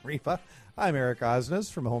with Team Reba. I'm Eric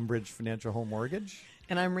Osnes from Homebridge Financial Home Mortgage.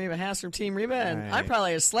 And I'm Reba Haas from Team Reba, and I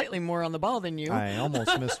probably have slightly more on the ball than you. I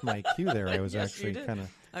almost missed my cue there. I was yes, actually kind of...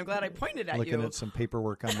 I'm glad I pointed at looking at some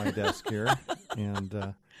paperwork on my desk here.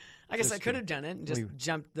 And I guess I could have done it and just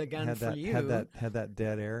jumped the gun for you. Had that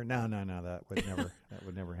dead air. No, that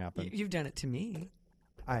would never happen. You've done it to me.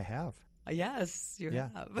 I have. Yes, you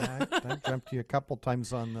have. I jumped you a couple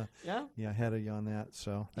times on the ahead of you on that.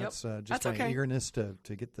 So that's just my eagerness to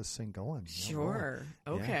get this thing going. Sure.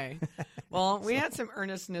 Okay. Well, we had some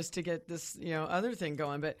earnestness to get this other thing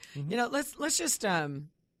going, but let's just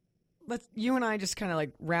you and I just kind of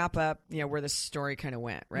like wrap up where the story kind of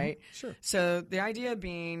went, right? Sure. So the idea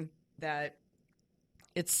being that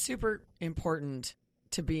it's super important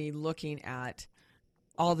to be looking at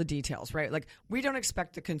all the details, right? Like, we don't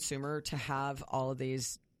expect the consumer to have all of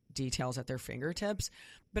these details at their fingertips,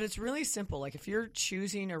 but it's really simple. Like, if you're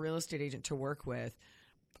choosing a real estate agent to work with,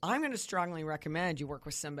 I'm going to strongly recommend you work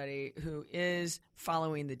with somebody who is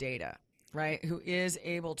following the data, right? Who is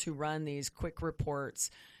able to run these quick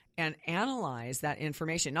reports and analyze that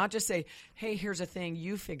information, not just say, hey, here's a thing,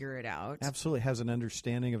 you figure it out. Absolutely has an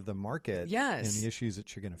understanding of the market and the issues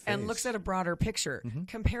that you're going to face. And looks at a broader picture.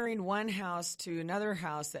 Comparing one house to another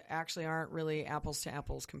house that actually aren't really apples to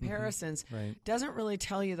apples comparisons doesn't really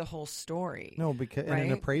tell you the whole story. No, because and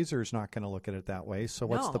an appraiser is not going to look at it that way, so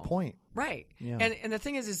what's the point? Right. Yeah. And the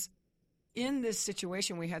thing is in this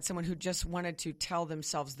situation, we had someone who just wanted to tell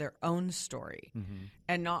themselves their own story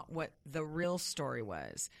and not what the real story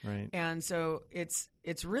was. Right. And so it's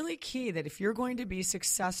really key that if you're going to be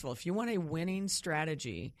successful, if you want a winning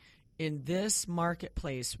strategy in this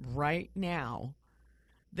marketplace right now,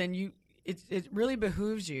 then it really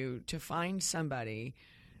behooves you to find somebody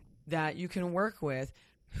that you can work with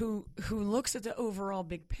who looks at the overall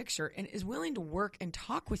big picture and is willing to work and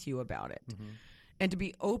talk with you about it. And to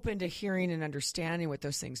be open to hearing and understanding what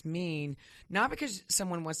those things mean, not because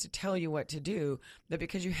someone wants to tell you what to do, but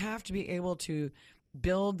because you have to be able to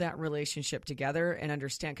build that relationship together and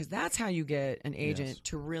understand, because that's how you get an agent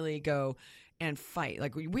to really go and fight.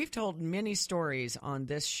 Like we've told many stories on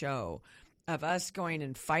this show of us going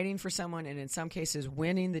and fighting for someone, and in some cases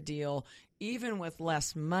winning the deal, even with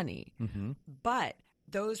less money. Mm-hmm. But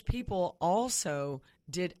those people also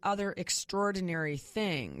did other extraordinary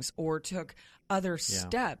things or took other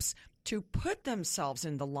steps to put themselves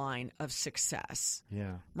in the line of success.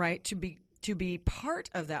 Yeah. Right? To be part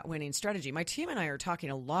of that winning strategy. My team and I are talking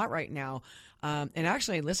a lot right now. And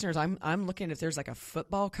actually, listeners, I'm looking if there's like a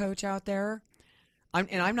football coach out there.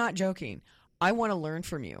 I'm not joking. I want to learn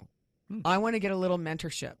from you. I want to get a little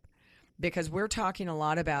mentorship, because we're talking a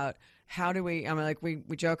lot about how do we,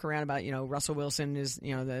 we joke around about, Russell Wilson is,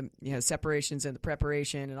 the separations and the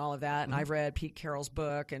preparation and all of that. And I've read Pete Carroll's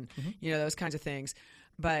book and, those kinds of things.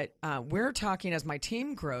 But we're talking, as my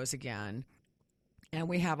team grows again, and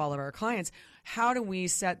we have all of our clients, how do we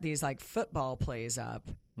set these like football plays up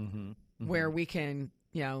where we can,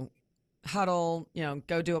 huddle,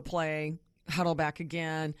 go do a play, huddle back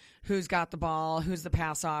again, who's got the ball, who's the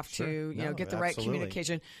pass off to, get the right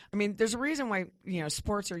communication. I mean, there's a reason why,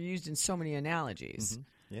 sports are used in so many analogies,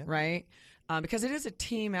 right? Because it is a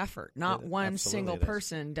team effort. Not one single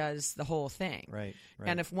person does the whole thing. Right.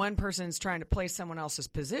 And if one person's trying to play someone else's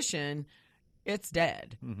position, it's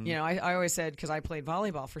dead. Mm-hmm. I always said, because I played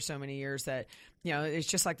volleyball for so many years, that, it's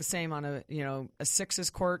just like the same on a sixes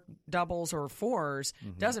court, doubles or fours.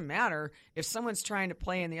 Doesn't matter. If someone's trying to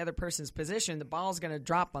play in the other person's position, the ball's going to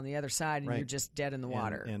drop on the other side and you're just dead in the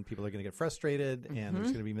water. And people are going to get frustrated and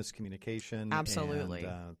there's going to be miscommunication. Absolutely.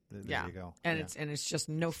 And, there you go. And it's just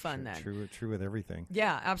no fun then. True with everything.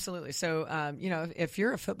 Yeah, absolutely. So, if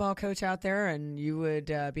you're a football coach out there and you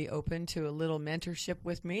would be open to a little mentorship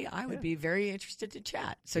with me, I would be very interested to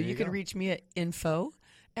chat. So you can reach me at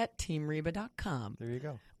info@teamreba.com. There you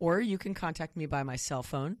go. Or you can contact me by my cell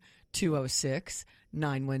phone,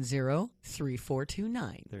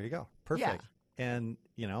 206-910-3429. There you go. Perfect. Yeah. And,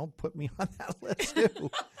 put me on that list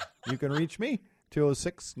too. You can reach me,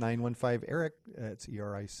 206-915-ERIC. It's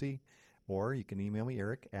ERIC. Or you can email me,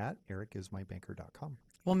 eric@ericIsMyBanker.com.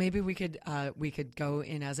 Well, maybe we could go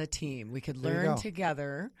in as a team. We could learn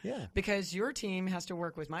together. Yeah. Because your team has to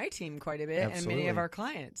work with my team quite a bit. Absolutely. And many of our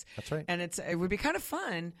clients. That's right. And it would be kind of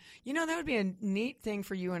fun. That would be a neat thing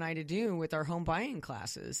for you and I to do with our home buying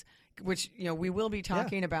classes, which, we will be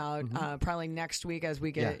talking about probably next week as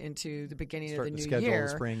we get into the beginning of the new year.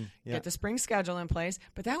 Spring. Yeah. Get the spring schedule in place.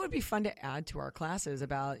 But that would be fun to add to our classes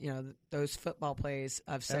about, those football plays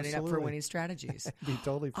of setting up for winning strategies. Be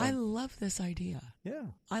totally fun. I love this idea. Yeah.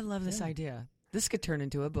 I love this idea. This could turn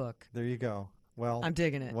into a book. There you go. Well, I'm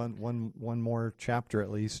digging it. One more chapter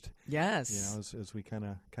at least. Yes. As we kind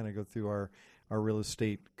of go through our real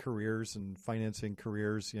estate careers and financing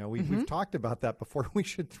careers. We've talked about that before. We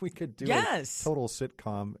could do a total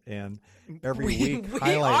sitcom and every week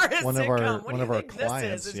highlight one of our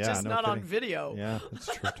clients. It's just not on video. Yeah, it's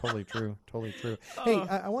true. Totally true. Hey,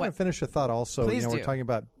 I want to finish a thought also. Please we're talking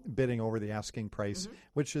about bidding over the asking price,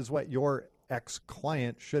 which is what your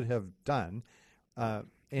ex-client should have done.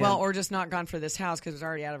 Or just not gone for this house because it's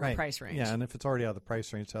already out of our price range. Yeah, and if it's already out of the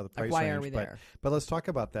price range, it's out of the price range. Why are we there? But let's talk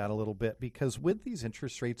about that a little bit, because with these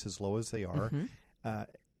interest rates as low as they are,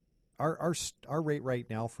 our rate right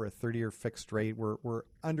now for a 30-year fixed rate, we're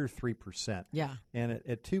under 3%. Yeah. And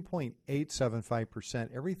at 2.875%,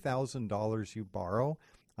 every $1,000 you borrow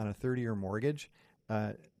on a 30-year mortgage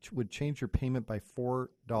would change your payment by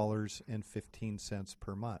 $4.15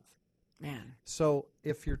 per month. Man. So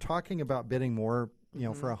if you're talking about bidding more,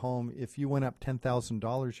 for a home, if you went up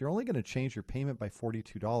 $10,000, you're only going to change your payment by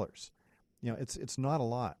 $42. It's not a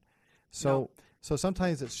lot. So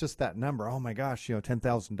sometimes it's just that number. Oh my gosh,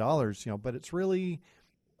 $10,000. But it's really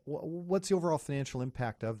what's the overall financial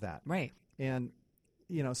impact of that? Right. And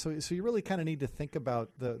so you really kind of need to think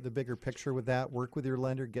about the bigger picture with that. Work with your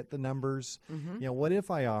lender, get the numbers. What if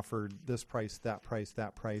I offered this price, that price,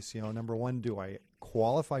 that price? Number one, do I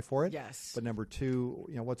qualify for it? Yes. But number two,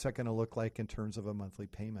 what's that going to look like in terms of a monthly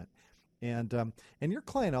payment? And your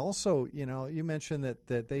client also, you mentioned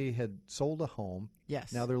that they had sold a home.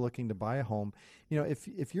 Yes. Now they're looking to buy a home.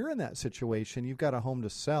 If you're in that situation, you've got a home to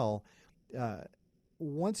sell.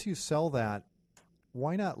 Once you sell that,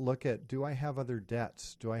 why not look at, do I have other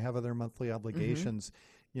debts? Do I have other monthly obligations?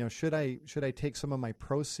 Should I take some of my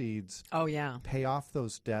proceeds? Oh, yeah. Pay off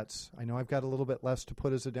those debts? I know I've got a little bit less to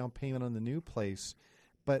put as a down payment on the new place,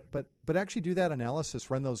 but actually do that analysis,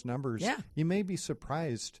 run those numbers. Yeah. You may be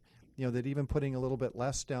surprised, that even putting a little bit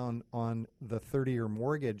less down on the 30-year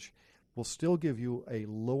mortgage will still give you a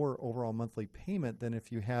lower overall monthly payment than if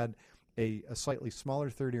you had a slightly smaller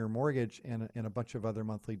 30-year mortgage and a bunch of other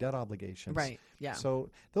monthly debt obligations. Right. Yeah. So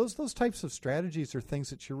those types of strategies are things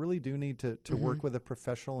that you really do need to work with a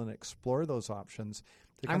professional and explore those options.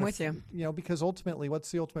 I'm with you. Because ultimately,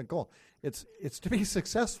 what's the ultimate goal? It's to be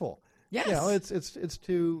successful. Yes. It's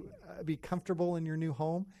to be comfortable in your new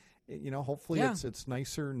home. Hopefully it's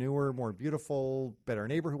nicer, newer, more beautiful, better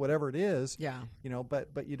neighborhood, whatever it is. Yeah.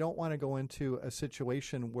 But you don't want to go into a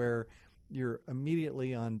situation where you're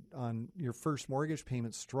immediately on your first mortgage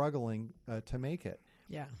payment struggling to make it.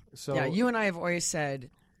 Yeah. So you and I have always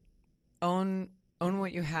said, own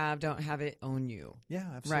what you have, don't have it own you. Yeah,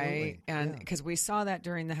 absolutely. Right? And because we saw that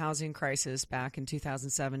during the housing crisis back in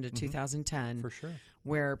 2007 to 2010. For sure.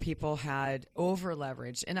 Where people had over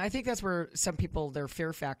leveraged. And I think that's where some people, their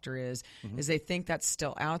fear factor is they think that's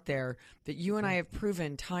still out there. But you and I have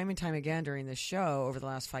proven time and time again during this show over the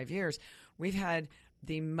last 5 years, we've had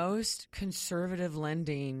the most conservative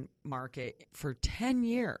lending market for 10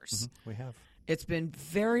 years. We have. It's been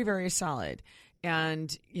very, very solid.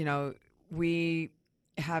 And, we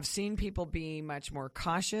have seen people be much more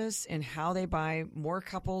cautious in how they buy. More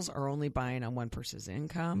couples are only buying on one person's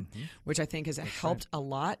income, which I think has helped a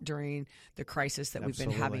lot during the crisis that we've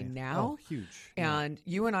been having now. Oh, huge. And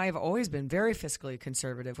you and I have always been very fiscally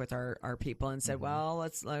conservative with our people and said, well,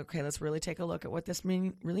 let's really take a look at what this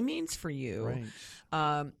really means for you. Right.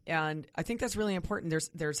 And I think that's really important.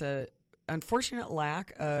 There's a unfortunate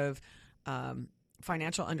lack of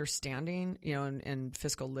financial understanding, and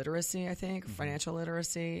fiscal literacy, I think, financial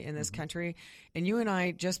literacy in this country. And you and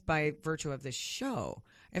I, just by virtue of this show,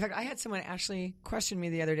 in fact, I had someone actually question me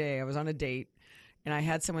the other day. I was on a date, and I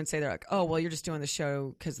had someone say, they're like, oh, well, you're just doing the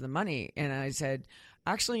show because of the money. And I said,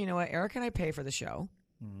 actually, you know what? Eric and I pay for the show.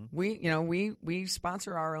 We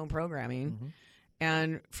sponsor our own programming.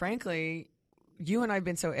 And frankly, you and I have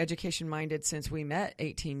been so education-minded since we met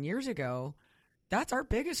 18 years ago. That's our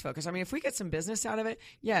biggest focus. I mean, if we get some business out of it,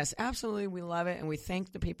 yes, absolutely, we love it, and we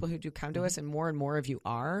thank the people who do come to us, and more of you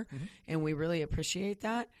are, and we really appreciate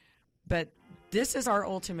that. But this is our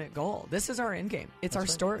ultimate goal. This is our end game. It's our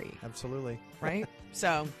story. Absolutely. Right?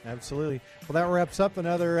 So. Absolutely. Well, that wraps up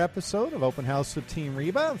another episode of Open House with Team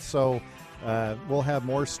Reba. So we'll have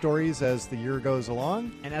more stories as the year goes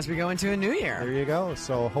along. And as we go into a new year. There you go.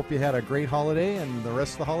 So hope you had a great holiday and the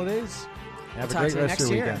rest of the holidays. Have a great rest of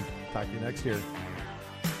your weekend. Talk to you next year.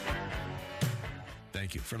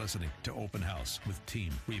 Thank you for listening to Open House with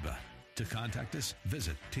Team Reba. To contact us,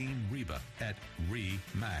 visit Team Reba at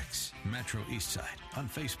RE/MAX Metro Eastside on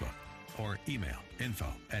Facebook or email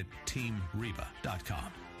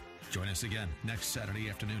info@teamreba.com. Join us again next Saturday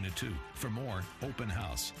afternoon at 2 for more Open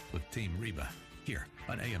House with Team Reba here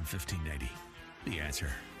on AM 1580. The Answer.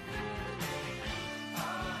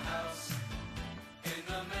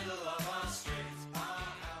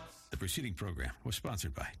 The preceding program was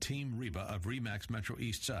sponsored by Team Reba of RE/MAX Metro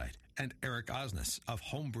East Side and Eric Osnes of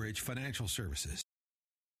Homebridge Financial Services.